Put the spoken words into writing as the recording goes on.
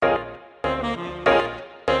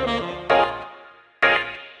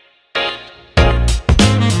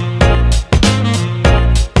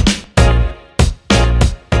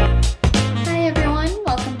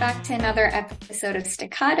another episode of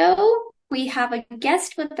Staccato. We have a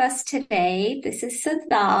guest with us today. This is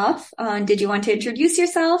Sadaf. Did you want to introduce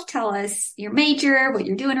yourself? Tell us your major, what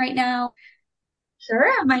you're doing right now.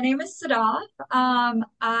 Sure. My name is Sadaf.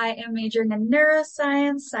 I am majoring in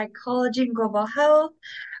neuroscience, psychology, and global health.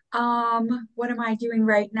 What am I doing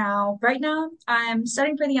right now? Right now, I'm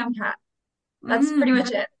studying for the MCAT. That's pretty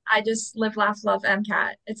much Mm. it. I just live, laugh, love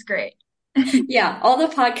MCAT. It's great. Yeah, all the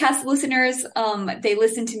podcast listeners, they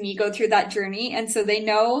listen to me go through that journey, and so they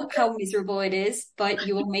know how miserable it is, but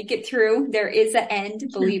you will make it through. There is an end,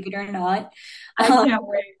 believe it or not. I Um, can't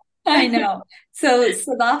wait. I know. So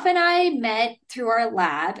Sadaf and I met through our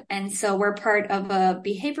lab, and so we're part of a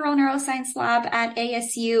behavioral neuroscience lab at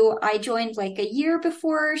ASU. I joined like a year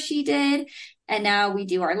before she did, and now we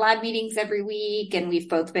do our lab meetings every week, and we've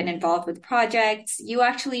both been involved with projects. You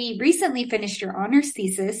actually recently finished your honors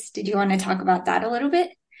thesis. Did you want to talk about that a little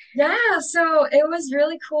bit? Yeah, so it was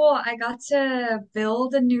really cool. I got to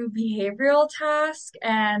build a new behavioral task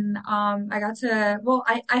and I got to, well,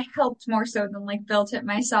 I helped more so than like built it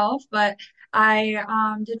myself, but I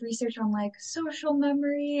did research on like social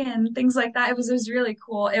memory and things like that. It was really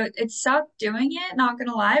cool. It sucked doing it, not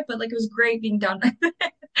gonna lie, but like it was great being done with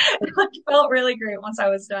it. It like felt really great once I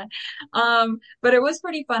was done. But it was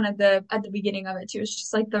pretty fun at the beginning of it too. It's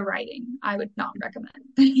just like the writing. I would not recommend.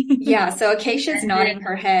 Yeah, so Acacia's Ended, nodding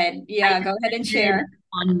her head. I Yeah, go ahead and ended share.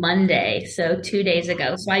 on Monday, so 2 days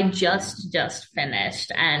ago. So I just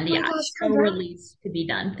finished, and Oh my yeah, gosh, so congrats. released to be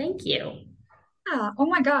done. Thank you. Yeah. Oh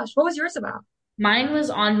my gosh. What was yours about? Mine was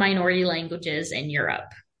on minority languages in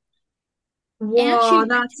Europe. And she Whoa, went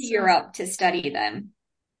to that's so, Europe to study them.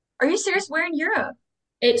 are you serious? Where in Europe?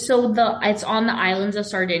 It's on the islands of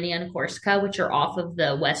Sardinia and Corsica, which are off of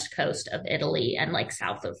the west coast of Italy and like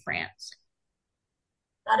south of France.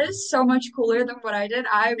 That is so much cooler than what I did.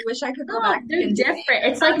 I wish I could go Oh, back they're and do different. it.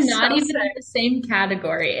 It's like That's not so even in sick. the same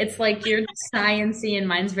category. It's like you're sciencey and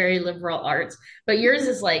mine's very liberal arts, but yours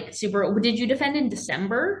is like super. Did you defend in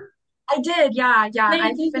December? I did. Yeah. Yeah.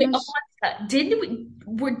 I Wait. Oh, finished.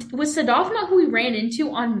 was Sadaf not who we ran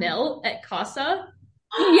into on Mill at Casa?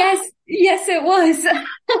 Yes, yes, it was.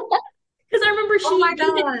 Because I remember Oh my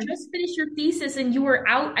you had God. just finished your thesis and you were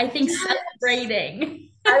out, I think, Yes. celebrating.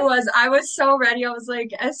 I was so ready. I was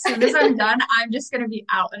like, as soon as I'm done, I'm just gonna be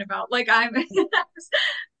out and about. Like I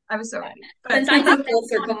was so ready. But Since I It's a defended full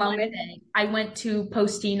circle on moment. Monday, I went to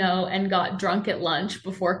Postino and got drunk at lunch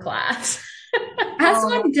before class. As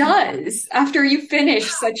oh one does after you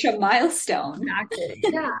finish such a milestone. Exactly. yeah.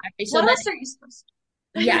 Exactly. So What then, else are you supposed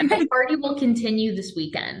yeah, to? the party will continue this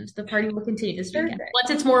weekend. The party will continue this weekend Perfect. once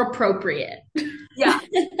it's more appropriate. Yeah.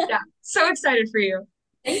 Yeah. So excited for you.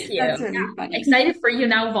 Thank you. That's Yeah. really funny. Excited for you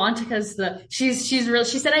now. Vantika's she's real.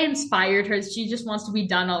 She said I inspired her. She just wants to be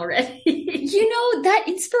done already. You know, that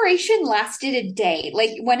inspiration lasted a day.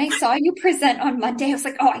 Like when I saw you present on Monday, I was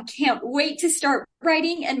like, oh, I can't wait to start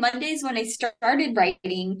writing. And Monday's when I started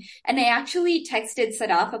writing. And I actually texted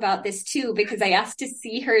Sadaf about this too, because I asked to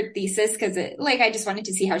see her thesis because I just wanted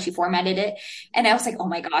to see how she formatted it. And I was like, oh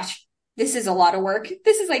my gosh, this is a lot of work.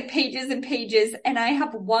 This is like pages and pages. And I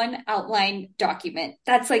have one outline document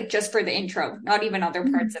that's like just for the intro, not even other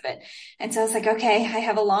parts of it. And so I was like, okay, I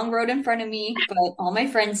have a long road in front of me, but all my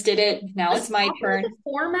friends did it. Now it's Just my copy turn. the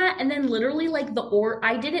format and then literally like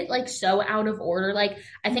I did it like so out of order. Like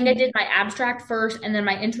I think I Mhm. did my abstract first and then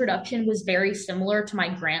my introduction was very similar to my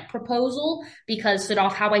grant proposal because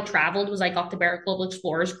Sadaf, how I traveled was I got the Barrett Global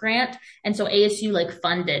Explorers grant. And so ASU like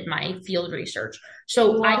funded my field research.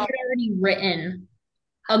 So I had Wow. already written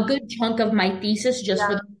a good chunk of my thesis just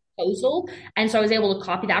for Yeah. the proposal. And so I was able to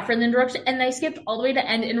copy that for the introduction. And I skipped all the way to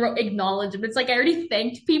end and wrote acknowledgments. Like I already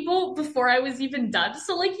thanked people before I was even done.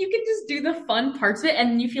 So like you can just do the fun parts of it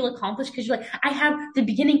and you feel accomplished because you're like, I have the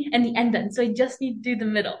beginning and the end done. So I just need to do the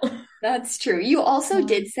middle. That's true. You also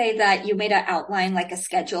did say that you made an outline, like a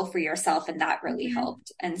schedule for yourself, and that really Mhm.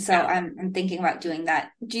 helped. And so Yeah. I'm thinking about doing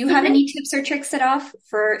that. Do you So have then any tips or tricks at off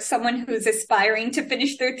for someone who's aspiring to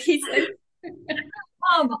finish their thesis?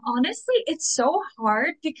 Honestly, it's so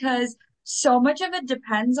hard because so much of it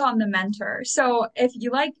depends on the mentor. So if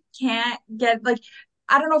you like can't get like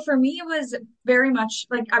I don't know, for me it was very much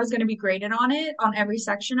like I was going to be graded on it on every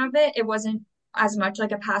section of it. It wasn't as much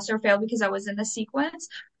like a pass or fail because I was in the sequence.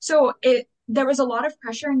 So it there was a lot of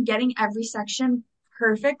pressure in getting every section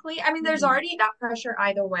perfectly. I mean, there's Mhm. already that pressure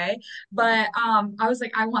either way, but I was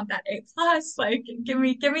like I want that A plus, like give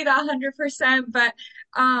me that 100%, but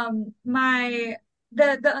my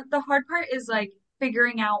the hard part is like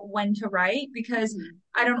figuring out when to write because Mhm.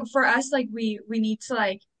 I don't know for us like we need to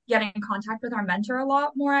like get in contact with our mentor a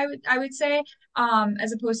lot more, I would say,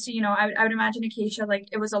 as opposed to, I would imagine Acacia, like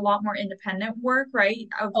it was a lot more independent work, right?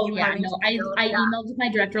 Of Oh you yeah, having no, to build. I Yeah. emailed with my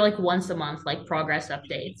director like once a month, like progress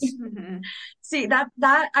updates. See, that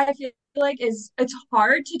I feel like it's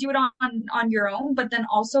hard to do it on your own, but then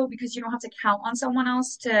also because you don't have to count on someone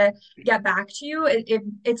else to get back to you,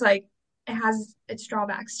 it's like it has its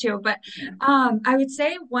drawbacks too. But I would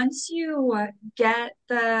say once you get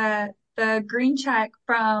the green check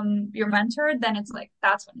from your mentor, then it's like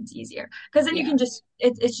that's when it's easier. Because then you Yeah. can just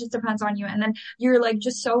it just depends on you, and then you're like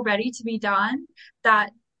just so ready to be done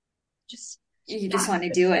that just You yeah, just want to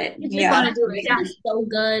do it. you just And want Yeah. to do the it. Yeah. checklist is so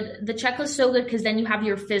good. The checklist is so good because then you have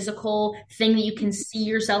your physical thing that you can see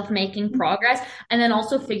yourself making progress, and then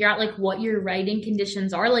also figure out like what your writing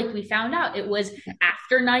conditions are. Like we found out it was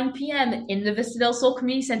after 9 p.m. in the Vista del Sol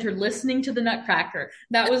Community Center listening to the Nutcracker.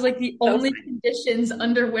 That was like the So only fun. conditions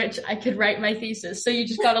under which I could write my thesis. So you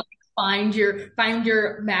just gotta like, find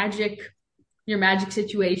your magic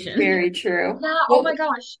situation. Very true. Yeah, oh Well, my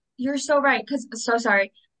gosh, you're so right. Because so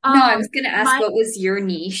sorry. no, I was going to ask, My what was your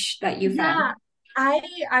niche that you yeah, found?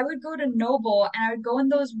 I would go to Noble and I would go in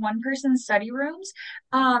those one person study rooms,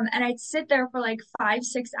 and I'd sit there for like 5,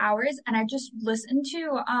 6 hours and I just listen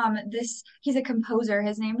to this. He's a composer.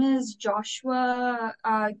 His name is Joshua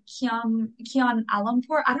Kian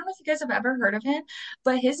Alampur. I don't know if you guys have ever heard of him,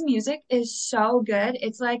 but his music is so good.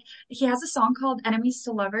 It's like he has a song called Enemies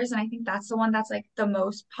to Lovers, and I think that's the one that's like the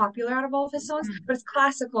most popular out of all of his songs. But it's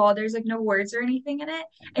classical. There's like no words or anything in it,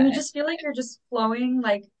 and you Okay. just feel like you're just flowing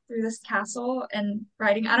like through this castle and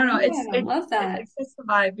writing. I don't know. Yeah, I love that. It's the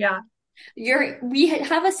vibe. Yeah. We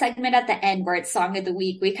have a segment at the end where it's Song of the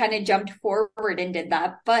Week. We kind of jumped forward and did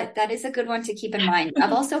that, but that is a good one to keep in mind.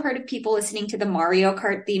 I've also heard of people listening to the Mario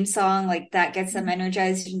Kart theme song, like that gets them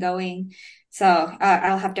energized and going. So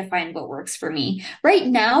I'll have to find what works for me. Right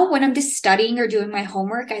now, when I'm just studying or doing my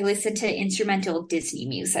homework, I listen to instrumental Disney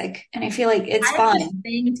music, and I feel like it's I have to fun.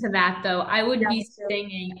 sing to that though. I would Yeah, be me too.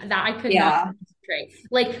 singing that I could not Yeah, concentrate.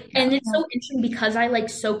 Like, yeah, and it's Yeah. so interesting because I like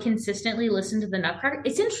so consistently listen to the Nutcracker.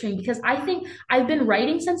 It's interesting because I think I've been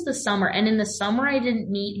writing since the summer, and in the summer I didn't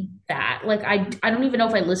need that. Like, I don't even know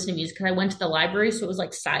if I listened to music because I went to the library, so it was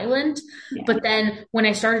like silent. yeah. But then when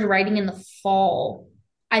I started writing in the fall,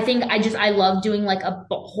 I think I love doing like a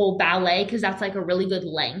whole ballet because that's like a really good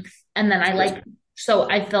length. And then I like so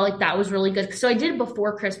I felt like that was really good. So I did it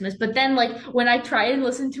before Christmas, but then like when I try and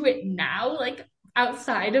listen to it now, like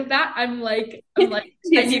outside of that, I'm like I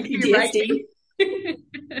Gives you need to be writing.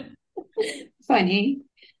 PTSD. Funny.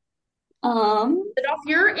 Um, But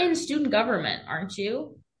you're in student government, aren't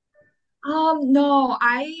you? No,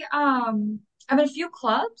 I'm in a few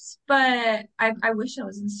clubs, but I wish I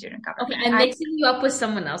was in student Okay, government. I'm mixing you up with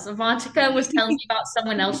someone else. Avantika was telling me about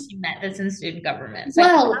someone else she met that's in student government. So I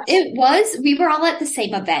think well, we were all at the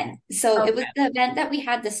same event. So it was Okay. the event that we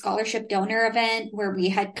had, the scholarship donor event where we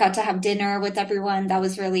had got to have dinner with everyone. That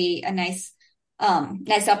was really a nice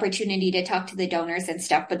opportunity to talk to the donors and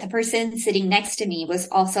stuff. But the person sitting next to me was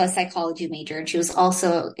also a psychology major, and she was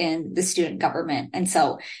also in the student government. And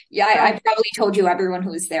so, yeah, I probably told you everyone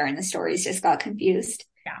who was there, and the stories just got confused.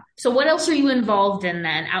 yeah. So what else are you involved in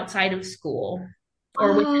then outside of school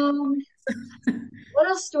or with? Um, what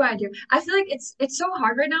else do I do? I feel like it's so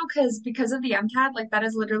hard right now because of the MCAT, like that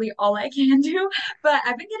is literally all I can do. But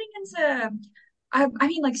I've been getting into I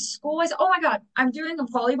mean like school wise. Oh my God, I'm doing a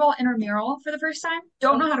volleyball intramural for the first time.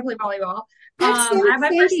 Don't know how to play volleyball. That's so I have my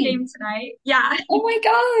first game exciting. tonight. Yeah. Oh my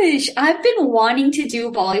gosh. I've been wanting to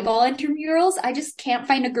do volleyball intramurals. I just can't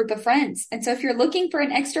find a group of friends. And so if you're looking for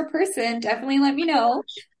an extra person, definitely let me know.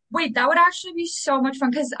 Wait, that would actually be so much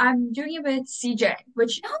fun because I'm doing it with CJ,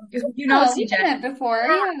 which Oh, you know yeah, we CJ. met before.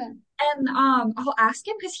 Yeah. Yeah. And I'll ask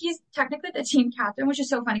him because he's technically the team captain, which is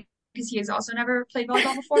so funny because he has also never played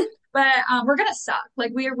volleyball before. But we're gonna suck.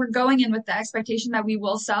 Like we're going in with the expectation that we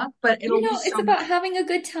will suck, but it'll be It's so much. about having a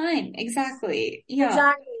good time. Exactly. Yeah.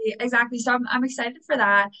 Exactly, exactly. So I'm excited for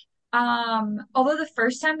that. Although the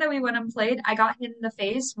first time that we went and played, I got hit in the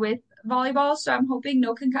face with volleyball, so I'm hoping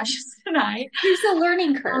no concussions tonight. There's a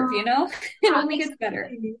learning curve, Um, It yeah, only gets better.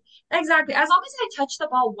 exactly. Exactly. As long as I touch the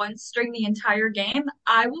ball once during the entire game,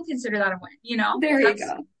 I will consider that a win, you know? There you That's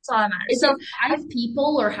go. all that matters. Is So it five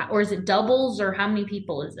people or is it doubles or how many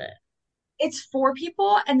people is it? it's four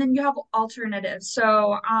people, and then you have alternatives.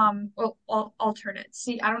 So, alternates.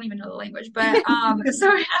 See, I don't even know the language, but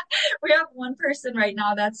so we have one person right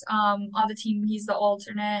now that's on the team. He's the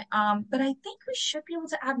alternate. But I think we should be able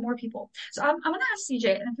to add more people. So I'm gonna ask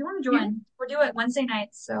CJ, and if you want to Yeah, join, we'll do it Wednesday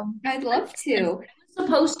nights. So I'd love to.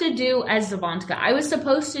 Supposed to do as Avantika. I was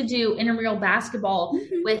supposed to do intramural basketball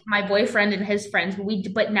Mhm. with my boyfriend and his friends,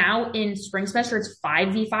 but now in spring semester it's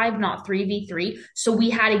 5v5, not 3v3. So we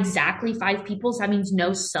had exactly five people. So that means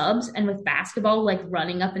no subs. And with basketball, like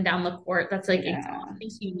running up and down the court, that's like Yeah. exhausting.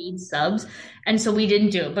 So you need subs. And so we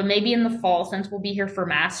didn't do it. But maybe in the fall, since we'll be here for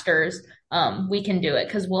masters, we can do it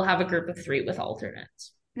because we'll have a group of three with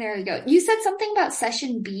alternates. There you go. You said something about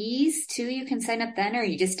session Bs too. You can sign up then, or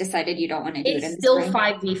you just decided you don't want to do it It's in the still spring?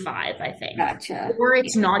 5v5, I think. Gotcha. Or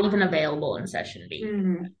it's not even available in session B.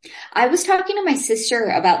 Hmm. I was talking to my sister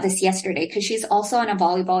about this yesterday because she's also on a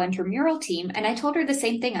volleyball intramural team. And I told her the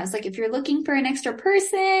same thing. I was like, if you're looking for an extra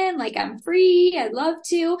person, like I'm free, I'd love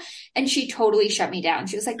to. And she totally shut me down.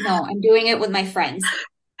 She was like, no, I'm doing it with my friends.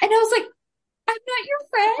 And I was like, I'm not your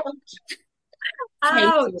friend.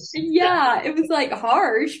 Ouch. Yeah, it was like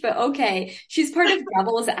harsh, but okay. She's part of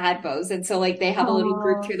Devil's Advos, and so like they have a little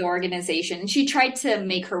group Oh, through the organization. And she tried to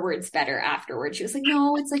make her words better afterwards. She was like,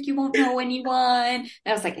 "No, it's like you won't know anyone." And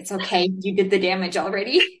I was like, "It's okay. You did the damage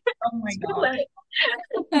already." Oh my too God. late.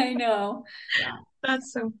 I know. Yeah.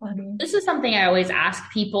 That's so funny. This is something I always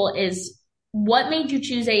ask people is what made you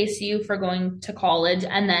choose ASU for going to college?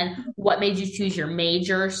 And then what made you choose your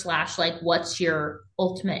major slash like what's your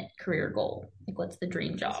ultimate career goal? Like what's the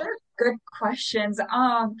dream Those job? are good questions.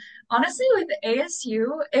 Honestly, with ASU,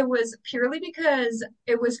 it was purely because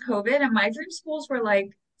it was COVID and my dream schools were like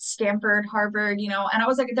Stanford, Harvard, and I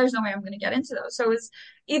was like, there's no way I'm going to get into those. So it was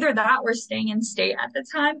either that or staying in state at the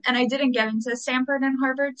time. And I didn't get into Stanford and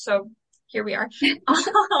Harvard. So here we are.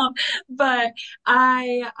 But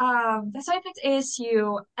that's why I picked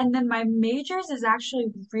ASU. And then my majors is actually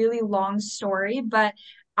a really long story, but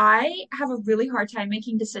I have a really hard time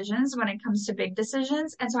making decisions when it comes to big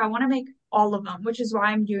decisions. And so I want to make all of them, which is why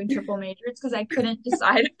I'm doing triple majors because I couldn't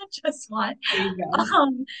decide just one. There you go.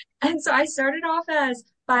 Um, and so I started off as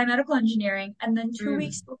biomedical engineering. And then 2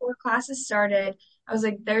 weeks Mm. before classes started, I was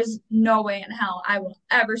like, there's no way in hell I will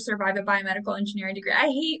ever survive a biomedical engineering degree. I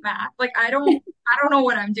hate math. Like I don't know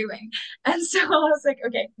what I'm doing. And so I was like,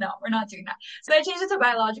 okay, no, we're not doing that. So I changed it to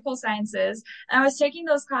biological sciences. And I was taking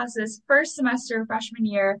those classes first semester, freshman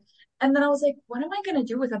year. And then I was like, what am I going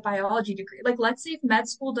to do with a biology degree? Like, let's see if med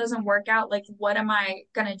school doesn't work out. Like, what am I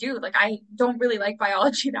going to do? Like, I don't really like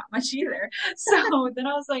biology that much either. So then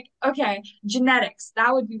I was like, okay, genetics,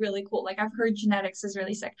 that would be really cool. Like, I've heard genetics is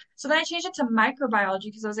really sick. So then I changed it to microbiology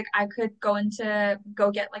because I was like, I could go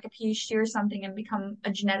get like a PhD or something and become a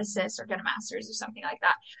geneticist or get a master's or something like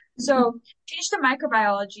that. So changed to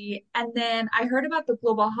microbiology, and then I heard about the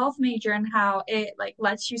global health major and how it like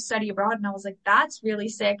lets you study abroad, and I was like, that's really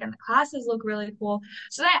sick, and the classes look really cool.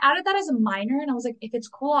 So then I added that as a minor, and I was like, if it's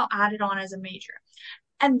cool, I'll add it on as a major.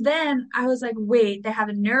 And then I was like, wait, they have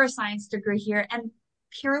a neuroscience degree here, and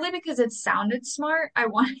purely because it sounded smart, I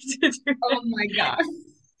wanted to do it. Oh my gosh.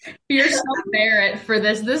 You're so Barrett for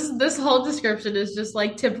this. This whole description is just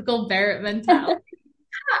like typical Barrett mentality.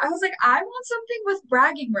 I was like, I want something with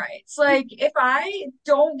bragging rights. Like, if I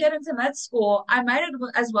don't get into med school, I might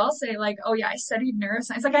as well say, like, oh yeah, I studied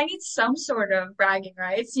neuroscience. Like, I need some sort of bragging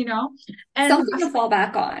rights. And Something to fall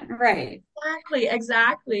back on. Right.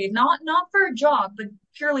 exactly. Not for a job, but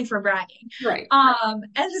purely for bragging. Right. And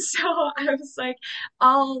so I was like,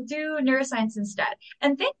 I'll do neuroscience instead.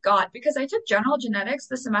 And thank God, because I took general genetics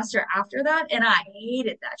the semester after that, and I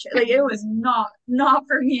hated that shit. Like it was not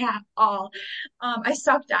for me at all. I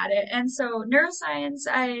sucked at it. And so neuroscience,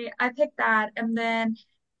 I picked that, and then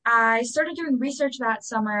I started doing research that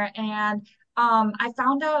summer, and I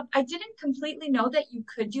found out I didn't completely know that you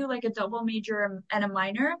could do like a double major and a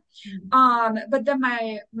minor. But then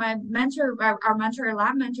my mentor, our mentor, our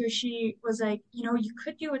lab mentor, she was like, you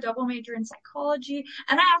could do a double major in psychology.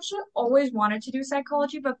 And I actually always wanted to do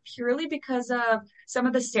psychology, but purely because of some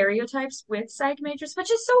of the stereotypes with psych majors,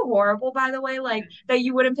 which is so horrible, by the way, like that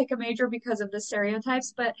you wouldn't pick a major because of the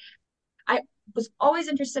stereotypes. But I was always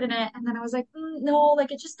interested in it. And then I was like, no,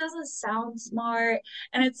 like it just doesn't sound smart.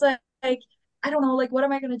 And it's like I don't know, like what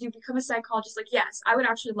am I gonna do? Become a psychologist? Like, yes, I would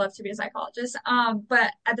actually love to be a psychologist.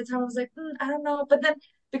 But at the time I was like, I don't know. But then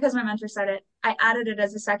because my mentor said it, I added it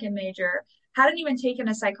as a second major. Hadn't even taken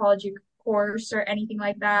a psychology course or anything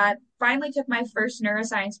like that. Finally took my first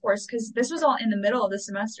neuroscience course because this was all in the middle of the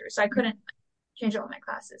semester, so I couldn't change all my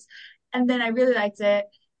classes. And then I really liked it.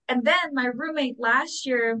 And then my roommate last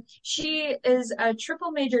year, she is a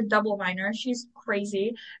triple major double minor. She's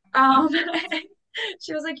crazy. Um,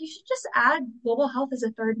 she was like, you should just add global health as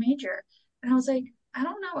a third major. And I was like, I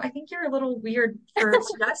don't know. I think you're a little weird for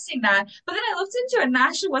suggesting that. But then I looked into it and it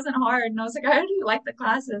actually wasn't hard. And I was like, I already like the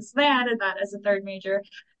classes. So I added that as a third major.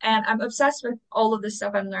 And I'm obsessed with all of the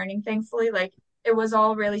stuff I'm learning, thankfully. Like it was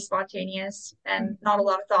all really spontaneous and not a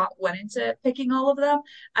lot of thought went into picking all of them.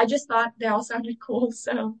 I just thought they all sounded cool,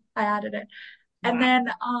 so I added it. And Wow.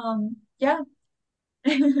 then, yeah.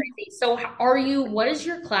 So what is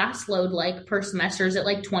your class load like per semester? Is it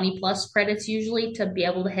like 20 plus credits usually to be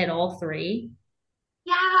able to hit all three?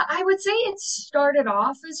 Yeah, I would say it started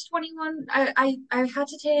off as 21. I had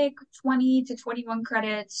to take 20 to 21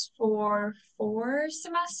 credits for 4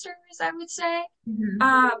 semesters, I would say. Mhm.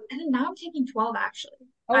 And then now I'm taking 12 actually.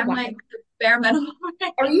 Oh, I'm wow. like the bare minimum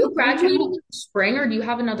Are you right graduating now. in the spring or do you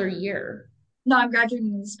have another year? No, I'm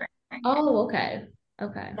graduating in the spring. Oh, okay.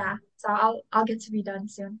 Okay. Yeah, so I'll get to be done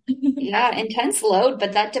soon. Yeah, intense load,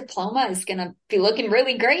 but that diploma is gonna be looking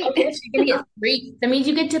really Oh, great. yes, you're gonna get three. That means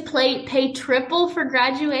you get to pay triple for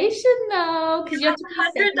graduation though, because you have to pay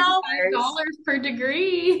 $100. $75 per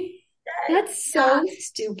degree. That's Yeah. so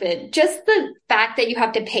stupid. Just the fact that you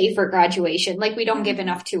have to pay for graduation, like we don't give Mhm.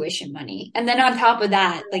 enough tuition money. And then on top of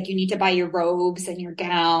that, like you need to buy your robes and your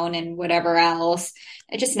gown and whatever else.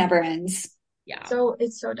 It just never ends. Yeah. So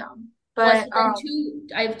it's so dumb. Well, so But then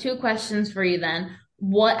I have two questions for you then.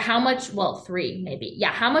 How much, well, three maybe.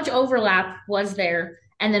 Yeah, how much overlap was there?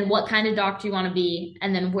 And then what kind of doctor you want to be?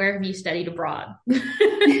 And then where have you studied abroad?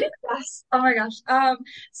 yes. Oh my gosh.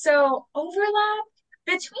 So overlap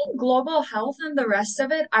between global health and the rest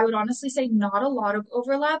of it, I would honestly say not a lot of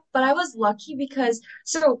overlap, but I was lucky because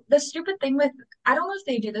so the stupid thing with I don't know if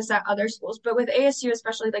they do this at other schools, but with ASU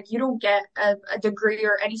especially, like you don't get a degree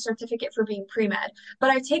or any certificate for being pre-med. But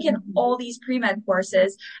I've taken all these pre-med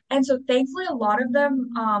courses, and so thankfully a lot of them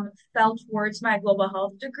fell towards my global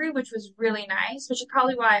health degree, which was really nice, which is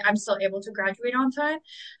probably why I'm still able to graduate on time.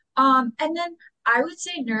 And then I would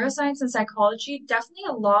say neuroscience and psychology, definitely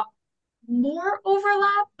a lot more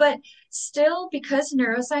overlap, but still because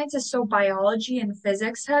neuroscience is so biology and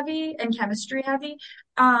physics heavy and chemistry heavy,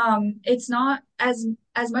 it's not as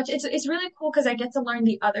much. It's really cool because I get to learn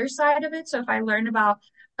the other side of it. So if I learn about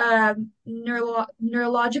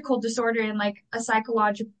neurological disorder in like a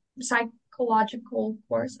psychological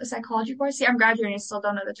course, a psychology course. See, I'm graduating, I still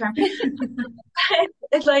don't know the term.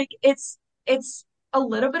 It's like it's a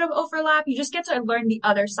little bit of overlap. You just get to learn the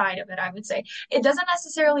other side of it, I would say. It doesn't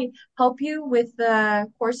necessarily help you with the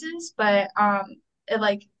courses, but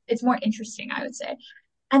it's more interesting, I would say.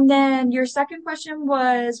 And then your second question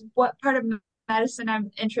was what part of medicine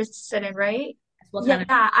I'm interested in, right? What Yeah, kind of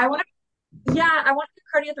I want to be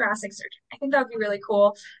a cardiothoracic surgeon. I think that would be really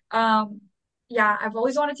cool. Um, yeah, I've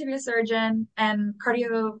always wanted to be a surgeon and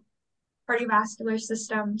cardiovascular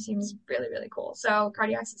system seems really, really cool. So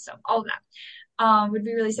cardiac system, all of that would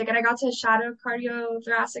be really sick. And I got to shadow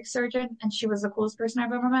cardiothoracic surgeon, and she was the coolest person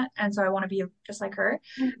I've ever met. And so I want to be just like her.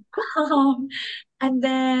 Um, and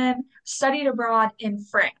then studied abroad in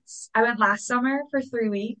France. I went last summer for 3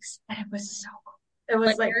 weeks, and it was so cool. It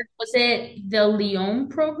was like, was it the Lyon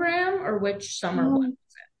program or which summer one? um,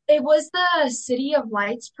 it was the City of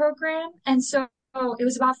Lights program, and so it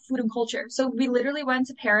was about food and culture. So we literally went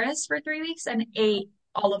to Paris for 3 weeks and ate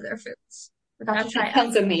all of their foods. We got to That's try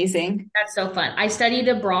Sounds amazing. That's so fun. I studied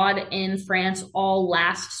abroad in France all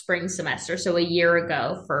last spring semester, so a year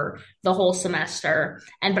ago for the whole semester.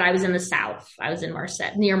 But I was in the south. I was in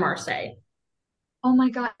Marseille, near Marseille. Oh my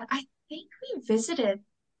God. I think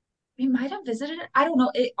we might have visited it. I don't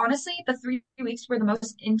know. It honestly, the 3 weeks were the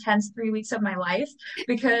most intense 3 weeks of my life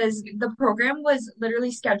because the program was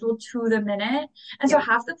literally scheduled to the minute. And so Yeah.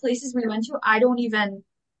 half the places we went to, I don't even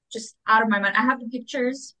just out of my mind. I have the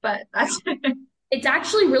pictures, but that's it. It's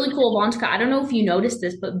actually really cool, Avantika. I don't know if you noticed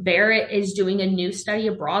this, but Barrett is doing a new study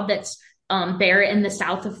abroad that's Barrett in the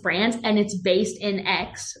south of France, and it's based in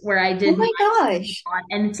Aix, where I Oh did my my gosh. abroad.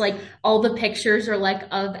 And it's like all the pictures are like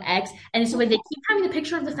of Aix, and so they keep having the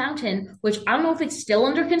picture of the fountain, which I don't know if it's still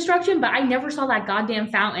under construction, but I never saw that goddamn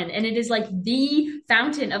fountain, and it is like the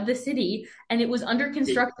fountain of the city, and it was under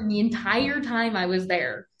construction the entire time I was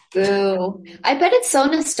there. Boo. I bet it's so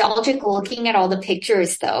nostalgic looking at all the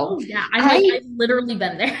pictures though. Oh yeah, I I've literally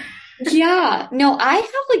been there. Yeah, no, I have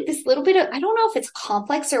like this little bit of, I don't know if it's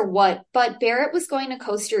complex or what, but Barrett was going to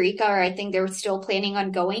Costa Rica, or I think they were still planning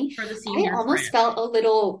on going. For the I senior almost trip. felt a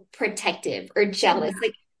little protective or Oh jealous.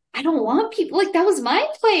 Like, I don't want people, like, that was my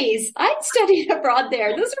place. I studied abroad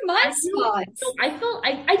there. Those are my I feel spots. so I feel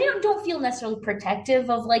I don't feel necessarily protective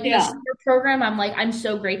of like the Yeah, summer program. I'm like, I'm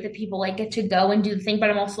so great that people like get to go and do the thing, but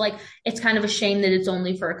I'm also like, it's kind of a shame that it's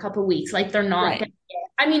only for a couple weeks. Like they're not right. gonna get,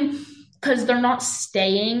 I mean, because they're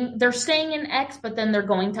staying in X, but then they're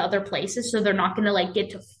going to other places. So they're not going to like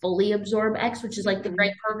get to fully absorb X, which is like the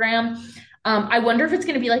great Mhm. program. I wonder if it's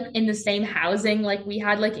going to be like in the same housing, like we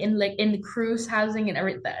had like in the cruise housing and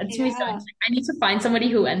everything. It's gonna be so Yeah. interesting. I need to find somebody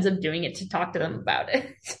who ends up doing it to talk to them about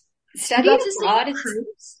it. You Study got to stay on abroad, a it's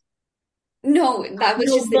cruise? no, that was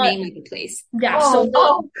No, just the but name of the place. yeah, so Oh,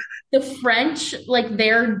 oh, the French, like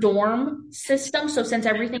their dorm system, so since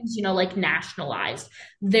everything's, like nationalized,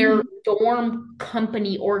 their mhm. dorm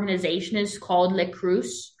company organization is called Le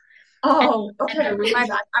Crous. And, Oh, and okay. My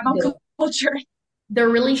bad. I'm on culture. they're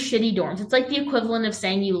really shitty dorms. It's like the equivalent of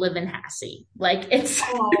saying you live in Hassie. Like it's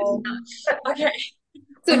Oh, okay.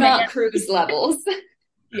 So and then not cruise levels.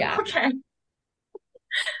 yeah. Okay.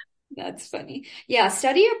 That's funny. Yeah,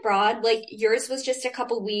 study abroad, like yours was just a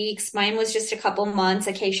couple weeks, mine was just a couple months.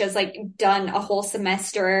 Acacia's like done a whole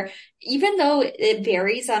semester. Even though it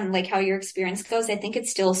varies on like how your experience goes, I think it's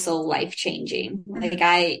still so life-changing. Like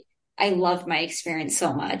Mhm. I love my experience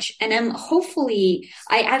so much. And I'm hopefully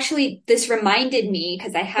I actually this reminded me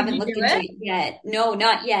because I Did haven't you do looked into it? it yet. No,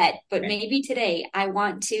 not yet, but Okay. maybe today I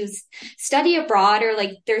want to study abroad or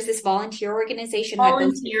like there's this volunteer organization that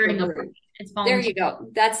goes to Volunteering abroad. Peru. It's There volunteer. you go.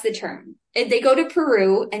 That's the term. They go to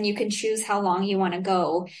Peru and you can choose how long you want to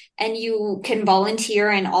go and you can volunteer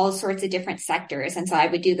in all sorts of different sectors. And so I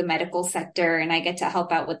would do the medical sector and I get to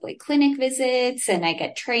help out with like clinic visits and I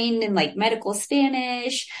get trained in like medical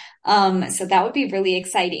Spanish. So that would be really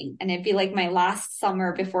exciting. And it'd be like my last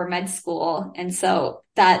summer before med school. And so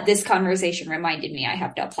that this conversation reminded me I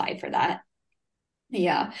have to apply for that.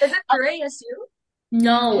 Yeah. Is it through ASU?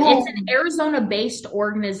 No, it's No. an Arizona-based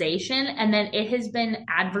organization, and then it has been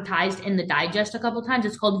advertised in the Digest a couple times.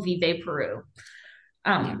 It's called Vive Peru.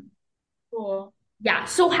 Yeah. Um, Cool. yeah.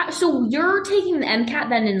 So you're taking the MCAT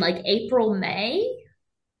then in like April, May?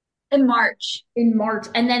 In March. In March.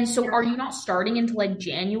 And then so are you not starting until like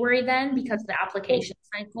January then because of the Yeah. application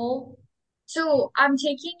cycle? So I'm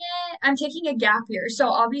taking a gap year. So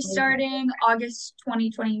I'll be Okay. starting August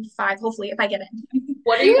 2025, hopefully, if I get in.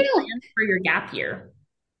 What are You your will. plans for your gap year?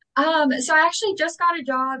 So I actually just got a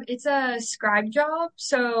job. It's a scribe job.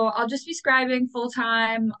 So I'll just be scribing full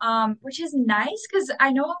time, which is nice because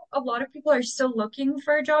I know a lot of people are still looking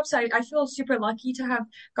for a job. So I feel super lucky to have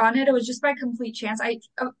gotten it. It was just by complete chance. I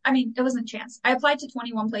mean, it wasn't chance. I applied to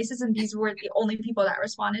 21 places and these were the only people that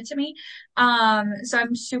responded to me. So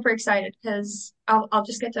I'm super excited because I'll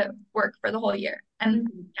just get to work for the whole year. And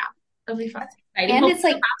Mhm. yeah, it'll be fun. That's exciting. And Hopefully it's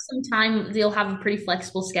you'll like have some time. You'll have a pretty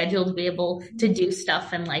flexible schedule to be able to do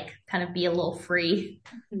stuff and like kind of be a little free.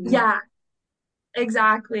 mhm. Yeah,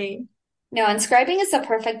 exactly. No, and scribing is the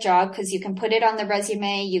perfect job because you can put it on the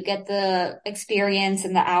resume, you get the experience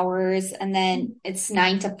and the hours, and then it's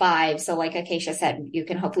 9 to 5. So like Acacia said, you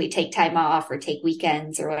can hopefully take time off or take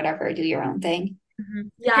weekends or whatever, do your own thing. Mhm.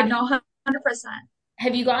 Yeah, no, 100%.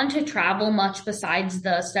 Have you gotten to travel much besides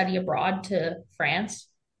the study abroad to France?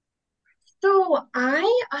 So I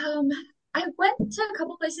went to a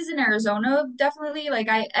couple places in Arizona, definitely. Like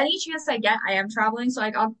I any chance I get, I am traveling. So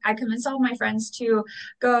like I convinced all my friends to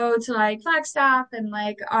go to like Flagstaff and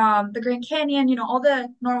like the Grand Canyon, all the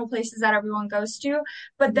normal places that everyone goes to.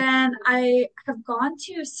 But then I have gone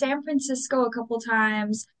to San Francisco a couple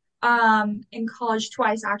times, in college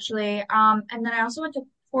twice actually. And then I also went to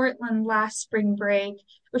Portland last spring break,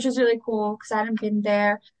 which was really cool because I hadn't been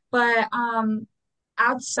there. But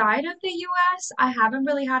outside of the US, I haven't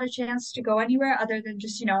really had a chance to go anywhere other than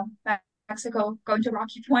just, Mexico, going to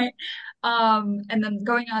Rocky Point. And then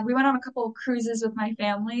we went on a couple of cruises with my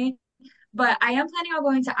family, but I am planning on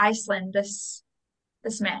going to Iceland this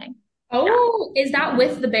May. Yeah. Oh, is that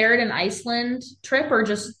with the Barrett and Iceland trip or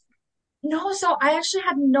just No, so I actually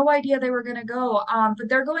had no idea they were gonna go. But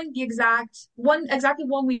they're going exactly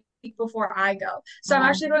 1 week before I go. So I'm Oh,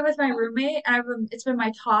 actually going with my roommate, and it's been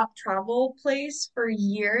my top travel place for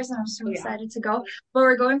years, and I'm so yeah. excited to go. But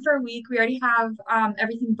we're going for a week. We already have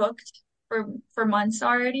everything booked for months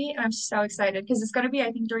already, and I'm so excited because it's gonna be,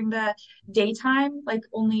 I think, during the daytime, like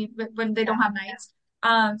only when they don't have nights.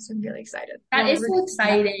 So I'm really excited. That is We're so doing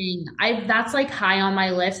that. exciting. I That's like high on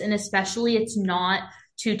my list, and especially it's not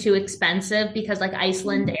too expensive because like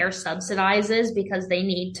Iceland Air subsidizes because they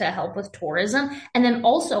need to help with tourism. And then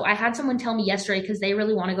also I had someone tell me yesterday because they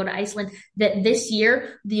really want to go to Iceland that this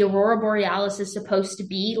year the aurora borealis is supposed to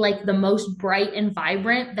be like the most bright and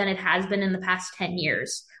vibrant than it has been in the past 10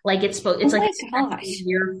 years. Like oh it's like my a special gosh.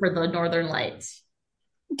 year for the northern lights.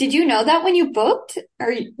 Did you know that when you booked?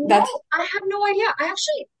 Or No, that's I had no idea.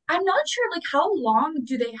 I'm not sure, like, how long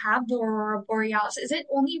do they have the aurora borealis? Is it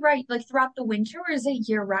only right, like, throughout the winter, or is it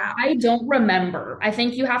year I round? don't remember. I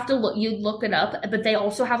think you have to you look it up, but they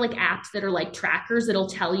also have like apps that are like trackers that'll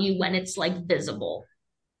tell you when it's like visible.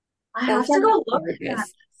 I Those have to are go look at that.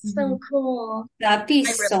 gorgeous. So Mhm. cool. That'd be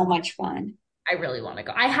I so much fun. I really want to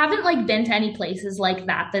go. I haven't like been to any places like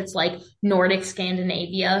that that's like Nordic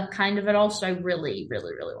Scandinavia kind of at all. So I really,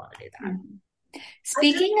 really, really want to do that. Mhm. I feel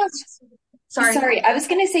Speaking like of, it's, sorry. sorry, I was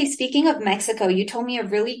going to say, speaking of Mexico, you told me a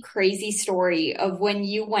really crazy story of when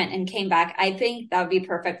you went and came back. I think that would be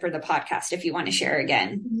perfect for the podcast if you want to share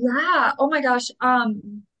again. Yeah. Oh my gosh.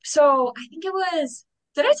 So I think it was,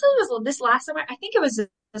 did I tell you it was this last summer? I think it was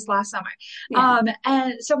this last summer. Yeah.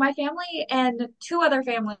 And so my family and two other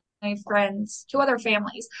family friends, two other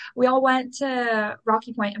families, we all went to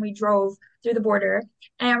Rocky Point and we drove through the border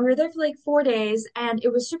and we were there for like 4 days and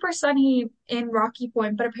it was super sunny in Rocky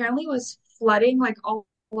Point, but apparently it was flooding like all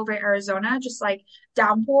over Arizona, just like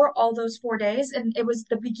downpour all those 4 days. And it was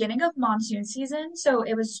the beginning of monsoon season. So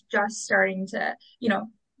it was just starting to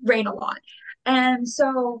rain a lot. And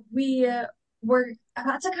so we were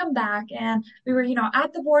about to come back and we were,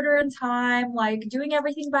 at the border in time, like doing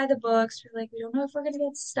everything by the books. We're like, we don't know if we're gonna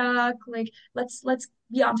get stuck. Like, let's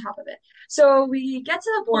be on top of it. So we get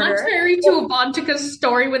to the border. Contrary to Avantika's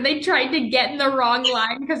story when they tried to get in the wrong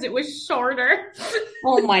line because it was shorter.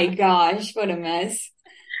 Oh my gosh, what a mess.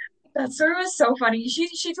 That story was so funny.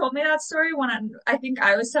 She told me that story when I think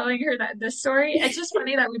I was telling her that this story. It's just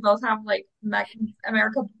funny that we both have like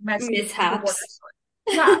America Mexico border Mishaps. story.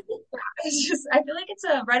 Yeah, yeah. It's just I feel like it's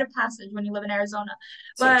a rite of passage when you live in Arizona.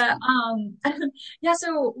 So But true. yeah,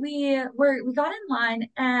 so we got in line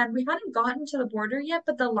and we hadn't gotten to the border yet,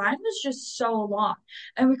 but the line was just so long.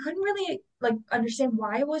 And we couldn't really like understand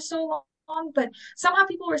why it was so long, but somehow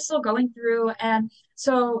people were still going through and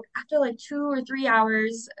so after like 2 or 3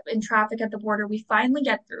 hours in traffic at the border, we finally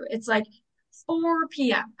get through. It's like 4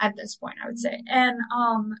 p.m. at this point, I would say. And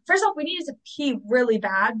first off, we needed to pee really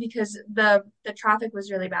bad because the traffic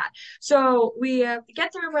was really bad. So we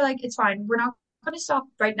get through and we're like, it's fine. We're not going to stop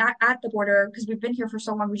right now at the border because we've been here for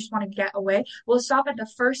so long. We just want to get away. We'll stop at the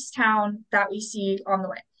first town that we see on the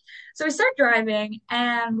way. So we start driving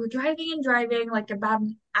and we're driving and driving like about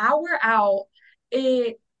an hour out.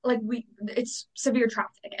 It it's severe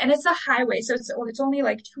traffic and it's a highway, so it's only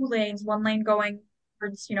like two lanes, one lane going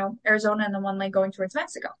towards, Arizona and then one lane going towards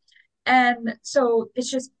Mexico. And so it's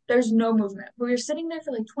just there's no movement. We were sitting there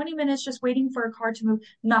for like 20 minutes just waiting for a car to move,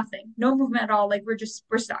 nothing, no movement at all. Like we're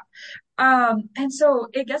stuck. And so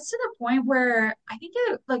it gets to the point where I think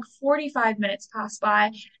like 45 minutes pass by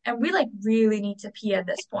and we like really need to pee at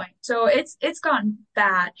this point. So it's gone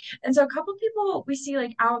bad. And so a couple of people we see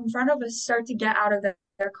like out in front of us start to get out of their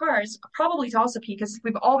cars, probably to also pee because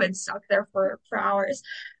we've all been stuck there for hours.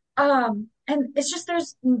 And it's just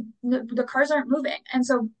the cars aren't moving. And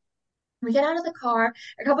so we get out of the car,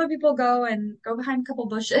 a couple of people go behind a couple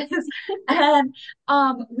bushes, and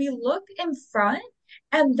we look in front,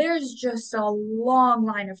 and there's just a long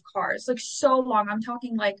line of cars, like so long. I'm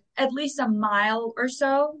talking like at least a mile or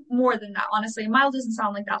so, more than that, honestly. A mile doesn't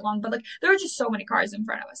sound like that long, but like there are just so many cars in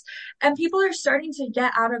front of us. And people are starting to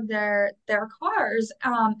get out of their cars,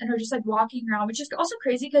 and are just like walking around, which is also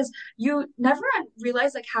crazy because you never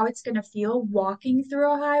realize like how it's gonna feel walking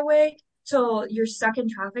through a highway till you're stuck in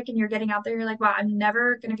traffic and you're getting out there. You're like, wow, I'm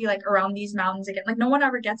never going to be like around these mountains again. Like no one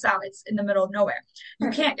ever gets out. It's in the middle of nowhere. You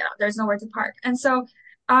Right. can't get out. There's nowhere to park. And so,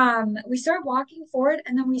 we start walking forward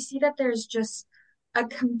and then we see that there's just a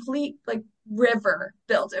complete like river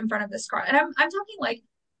built in front of this car. And I'm talking like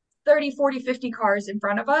 30, 40, 50 cars in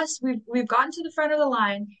front of us. We've gotten to the front of the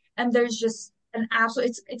line and there's just an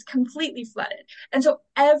absolute it's completely flooded. And so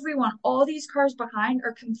everyone, all these cars behind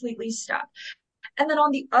are completely stuck. And then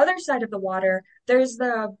on the other side of the water, there's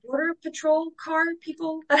the border patrol car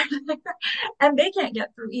people, and they can't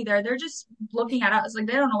get through either. They're just looking at us like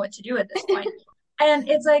they don't know what to do at this point. And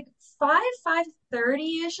it's like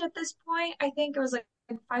 5:30 ish at this point. I think it was like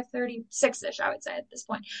 5:36 ish, I would say at this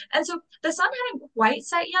point. And so the sun hadn't quite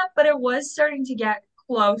set yet, but it was starting to get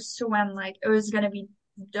close to when like it was going to be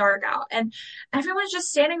dark out. And everyone's just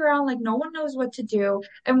standing around like no one knows what to do.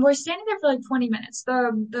 And we're standing there for like 20 minutes.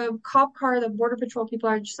 The cop car, the border patrol people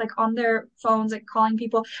are just like on their phones, like calling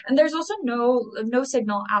people. And there's also no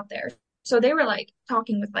signal out there. So they were like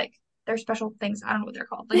talking with like their special things. I don't know what they're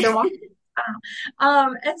called. Like they're walking. I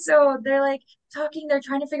don't know. And so they're like talking, they're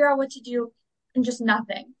trying to figure out what to do and just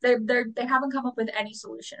nothing. They haven't come up with any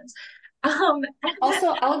solutions. And then Also,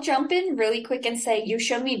 I'll jump in really quick and say you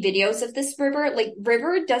showed me videos of this river. Like,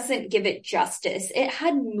 river doesn't give it justice. It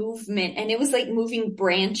had movement and it was like moving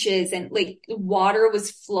branches and like water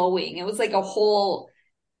was flowing. It was like a whole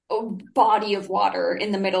body of water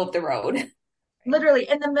in the middle of the road. literally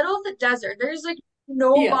in the middle of the desert, there's like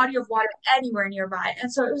no Yeah. body of water anywhere nearby.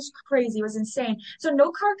 And so it was crazy, it was insane. So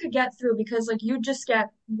no car could get through because like you just get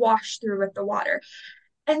washed through with the water.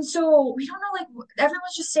 And so we don't know, like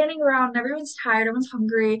everyone's just standing around, and everyone's tired, everyone's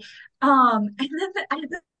hungry. And then at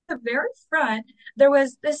the very front, there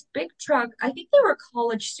was this big truck. I think they were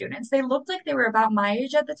college students. They looked like they were about my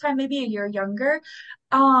age at the time, maybe a year younger.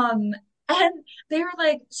 Um, and they were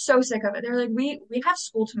like so sick of it. They were like, we have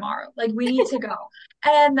school tomorrow. Like we need to go.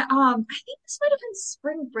 And I think this might have been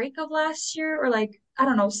spring break of last year or like I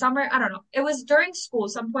don't know, summer. I don't know. It was during school,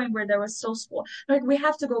 some point where there was still school. Like, we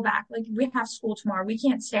have to go back. Like, we have school tomorrow. We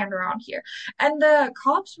can't stand around here. And the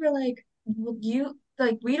cops were like, well,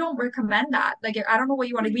 like, we don't recommend that. Like, I don't know what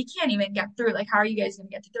you want to, we can't even get through. Like, how are you guys going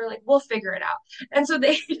to get through? They're like, we'll figure it out. And so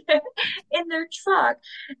they, in their truck,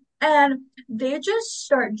 and they just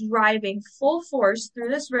start driving full force through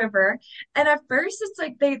this river. And at first, it's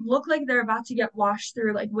like they look like they're about to get washed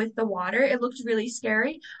through, like with the water. It looked really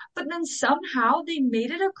scary. But then somehow they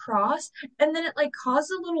made it across, and then it like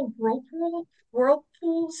caused a little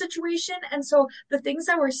whirlpool situation. And so the things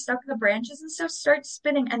that were stuck in the branches and stuff start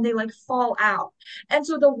spinning and they like fall out. And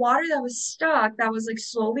so the water that was stuck, that was like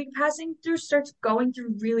slowly passing through, starts going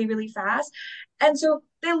through really, really fast. And so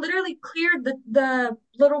they literally cleared the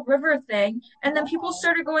little river thing, and then people Wow.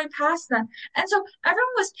 started going past them. And so everyone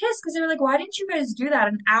was pissed because they were like, "Why didn't you guys do that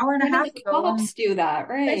an hour and a Why did half the ago?" When cops do that?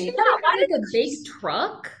 Especially Right. yeah, when why they did have the like a big cops?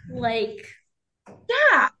 truck. Like,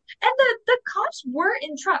 Yeah, and the cops were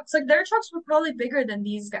in trucks. Like their trucks were probably bigger than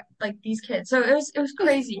these guys, like these kids. So it was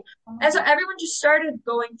crazy. oh my And so God. everyone just started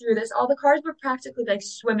going through this. All the cars were practically like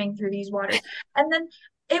swimming through these waters. And then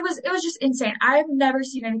it was just insane. I've never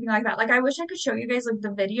seen anything like that. Like I wish I could show you guys like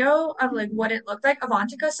the video of like what it looked like.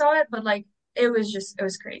 Avantika saw it, but like it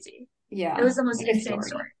was crazy. It Yeah. was the most What a insane story.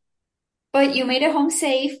 story. But you made it home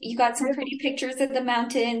safe. You got some I pretty pictures of the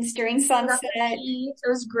mountains during got to sunset. eat. It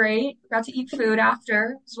was great. Got to eat food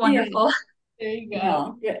after. It was Yeah. wonderful. There you go.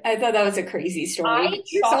 No, I thought that was a crazy story, but I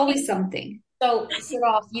there's always shocking. something. So,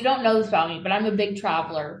 Sadaf, you don't know this about me, but I'm a big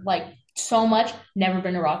traveler. Like, so much. Never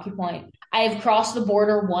been to Rocky Point. I have crossed the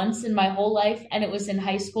border once in my whole life, and it was in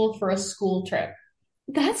high school for a school trip.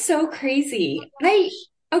 That's so Oh crazy. my gosh.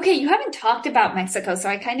 Okay, you haven't talked about Mexico, so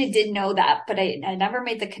I kind of did know that, but I never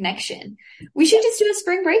made the connection. We should Yeah. just do a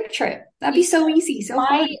spring break trip. That'd be so easy, so My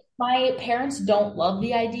fun. my parents don't love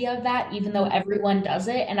the idea of that, even though everyone does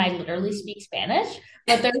it, and I literally speak Spanish.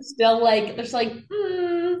 But they're still like, there's like,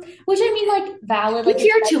 which I mean, like valid. We Like it's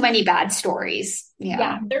hear too many bad stories.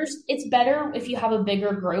 yeah, Yeah. it's better if you have a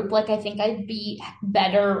bigger group. Like I think I'd be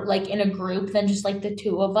better like in a group than just like the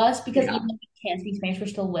two of us because Yeah. even if we can't speak Spanish, we're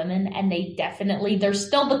still women, and they definitely there's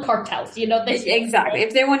still the cartels. They still Exactly.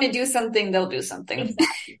 If they want to do something, they'll do something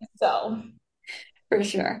exactly. So for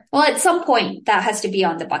sure. Well, at some point, that has to be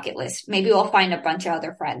on the bucket list. Maybe we'll find a bunch of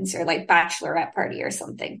other friends or like bachelorette party or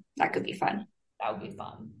something. That could be fun. that would be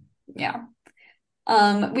fun. Yeah.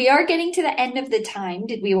 We are getting to the end of the time.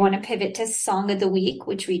 Did we want to pivot to song of the week,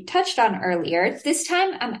 which we touched on earlier? This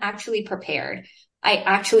time I'm actually prepared. I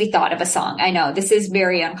actually thought of a song. I know this is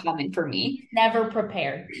very uncommon for me. Never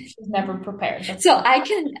prepared. She's never prepared. That's So I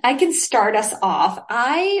can start us off.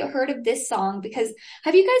 I heard of this song because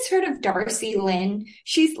have you guys heard of Darcy Lynn?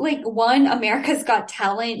 She's like won America's Got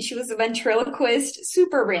Talent. She was a ventriloquist,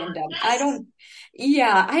 super random.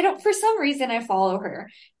 Yes. I don't, for some reason I follow her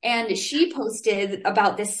and she posted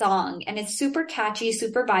about this song and it's super catchy,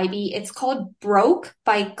 super vibey. It's called Broke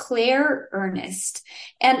by Claire Ernest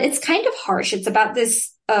and it's kind of harsh. It's about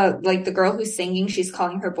this like the girl who's singing, she's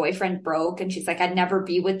calling her boyfriend broke and she's like, I'd never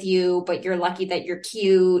be with you, but you're lucky that you're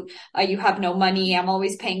cute. You have no money. I'm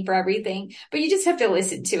always paying for everything, but you just have to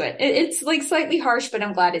listen to it. It's like slightly harsh, but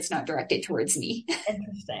I'm glad it's not directed towards me.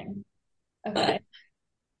 interesting. Okay.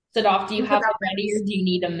 Sadaf, do you Put have that it on my ready or list. do you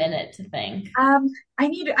need a minute to think? I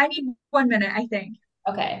need 1 minute, I think.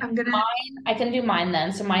 Okay. I'm gonna I can do mine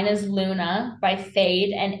then. So mine is Luna by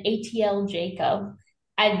Fade and ATL Jacob.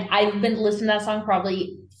 I've been listening to that song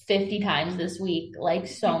probably 50 times this week, like Oh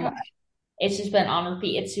so my much. gosh. It's just been on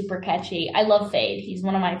repeat. It's super catchy. I love Fade. He's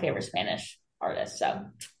one of my favorite Spanish artists, so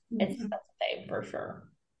that's a fave for sure.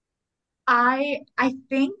 I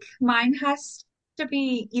think mine has to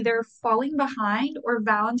be either Falling Behind or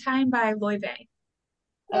Valentine by Loive. Okay.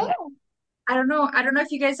 Oh, I don't know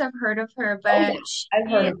if you guys have heard of her, Oh yeah, but I've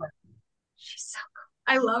heard of her. she's so good.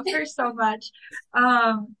 I love her so much.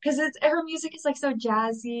 Because it's her music is like so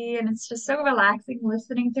jazzy and it's just so relaxing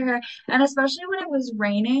listening to her. And especially when it was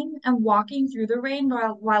raining and walking through the rain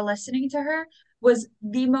while listening to her was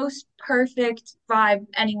the most perfect vibe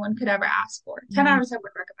anyone could ever ask for. 10 out of 10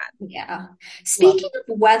 would recommend. Yeah. Love Speaking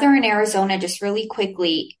of weather in Arizona, just really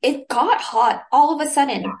quickly, it got hot all of a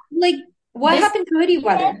sudden. Like, what this happened to hoodie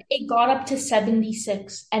weather? weekend. It got up to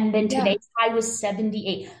 76, and then Yeah. today's high was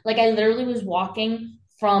 78. Like I literally was walking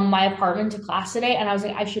from my apartment to class today, and I was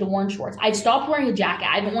like, I should have worn shorts. I stopped wearing a jacket.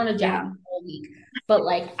 I haven't worn a jacket Yeah. all week, but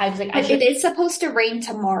like I was like, I But should it is supposed to rain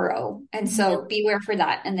tomorrow. And so really beware for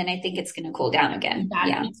that. And then I think it's going to cool down again. that. It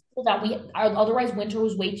Yeah. needs to cool down. Otherwise winter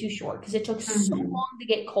was way too short because it took so Mhm. long to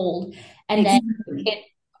get cold, and then Exactly. it.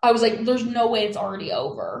 I was like, there's no way it's already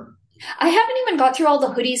over. I haven't even got through all the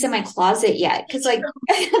hoodies in my closet yet because, like,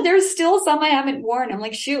 there's still some I haven't worn. I'm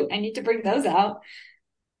like, shoot, I need to bring those out.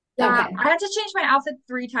 Yeah, Okay. I had to change my outfit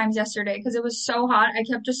 3 times yesterday because it was so hot. I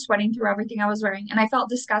kept just sweating through everything I was wearing, and I felt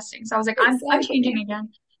disgusting. So I was like, I'm changing Exactly. again.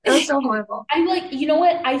 It was so horrible. I'm like, you know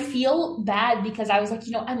what? I feel bad because I was like,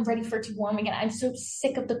 I'm ready for it to warm again. I'm so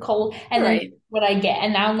sick of the cold. And then Right. what I get.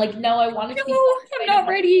 And now I'm like, no, I want it to be No, I'm not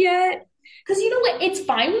ready yet. because you know what? It's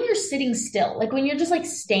fine when you're sitting still. Like when you're just like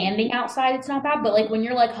standing outside, it's not bad. But like when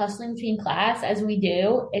you're like hustling between class, as we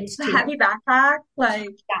do, it's The too much. heavy backpack, like,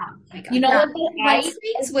 Yeah. Oh my You God. know yeah, what? Though?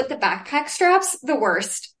 Classmates with the backpack straps, the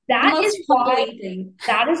worst. The That most is why humbling thing.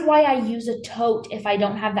 that is why I use a tote if I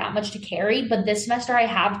don't have that much to carry. But this semester I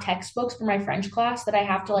have textbooks for my French class that I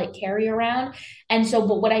have to like carry around. And so,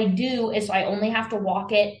 but what I do is I only have to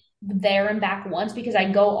walk it there and back once because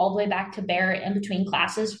I go all the way back to Barrett in between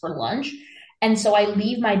classes for lunch. And so I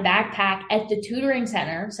leave my backpack at the tutoring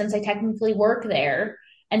center since I technically work there.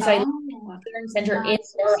 And so I leave Oh, the tutoring center in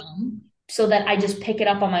that's Durham so that I just pick it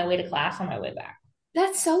up on my way to class on my way back.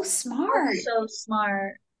 that's so smart. so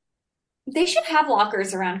smart. They should have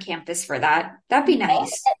lockers around campus for that. That'd be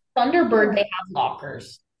nice. Thunderbird, they have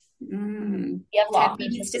lockers. Mm. We have Tempe lockers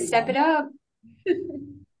needs if to we step it want. up.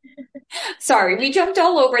 Sorry, we jumped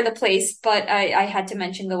all over the place, but I had to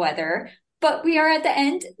mention the weather. But we are at the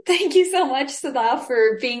end. Thank you so much, Sadaf,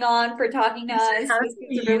 for being on, for talking to Thanks for us. having This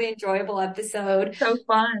was a me. really enjoyable episode. So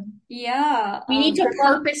fun. Yeah. We need to Good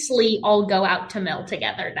luck. purposely all go out to Mill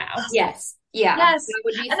together now. Yes. Yeah. Yes, That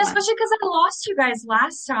would be and fun. especially because I lost you guys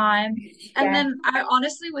last time, and Yeah. then I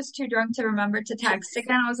honestly was too drunk to remember to text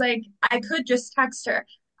again. I was like, I could just text her.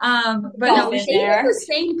 But All no, we been should. Staying in there. the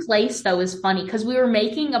same place though is funny because we were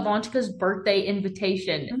making Avantika's birthday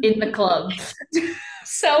invitation in the club.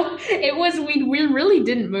 So it was we really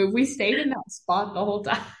didn't move. We stayed in that spot the whole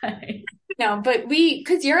time. No, but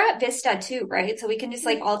because you're at Vista too, right? So we can just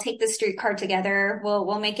like all take the streetcar together.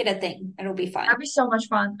 We'll make it a thing. It'll be fun. That'd be so much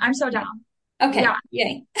fun. I'm so Yeah. down. Okay. Yeah,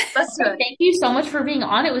 Yay. let's do it. Thank you so much for being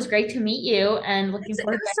on. It was great to meet you and looking It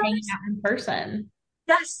forward was to so hanging nice. out in person.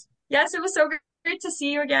 Yes, yes, it was so great to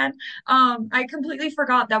see you again. I completely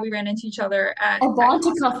forgot that we ran into each other at class.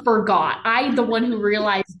 Avantika forgot. I, the one who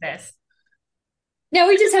realized this. Now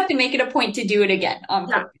we just have to make it a point to do it again on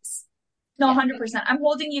Yeah, purpose. no, Yeah. 100%. I'm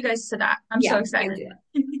holding you guys to that. I'm so Yeah, you'll excited. do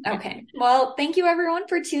it. Okay. Well, thank you everyone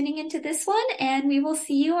for tuning into this one, and we will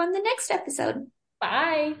see you on the next episode.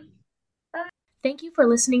 Bye. Thank you for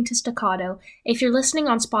listening to Staccato. If you're listening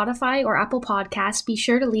on Spotify or Apple Podcasts, be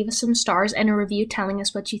sure to leave us some stars and a review telling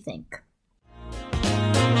us what you think.